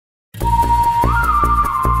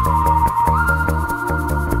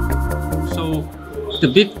The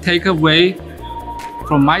big takeaway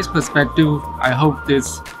from my perspective, I hope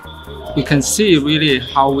this we can see really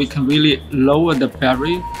how we can really lower the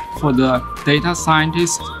barrier for the data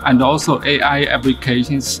scientists and also AI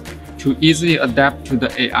applications to easily adapt to the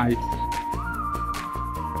AI.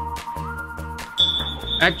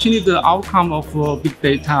 Actually, the outcome of a big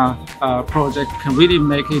data project can really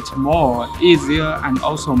make it more easier and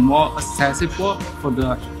also more accessible for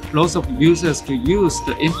the lots of users to use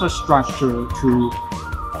the infrastructure to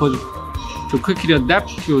quickly adapt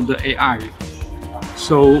to the AI.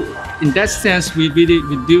 So in that sense, we really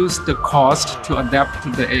reduce the cost to adapt to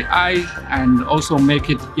the AI and also make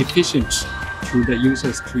it efficient to the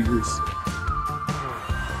users to use.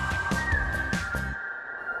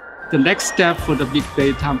 The next step for the big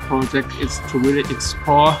data project is to really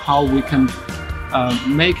explore how we can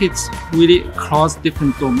make it really cross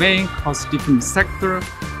different domains, cross different sectors.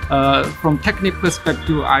 From technical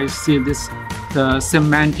perspective, I see this the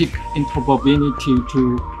semantic interoperability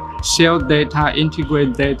to share data,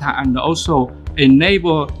 integrate data, and also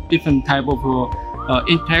enable different type of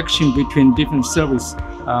interaction between different services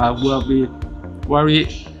will be very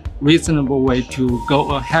reasonable way to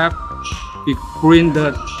go ahead. We bring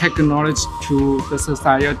the technology to the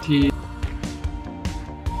society.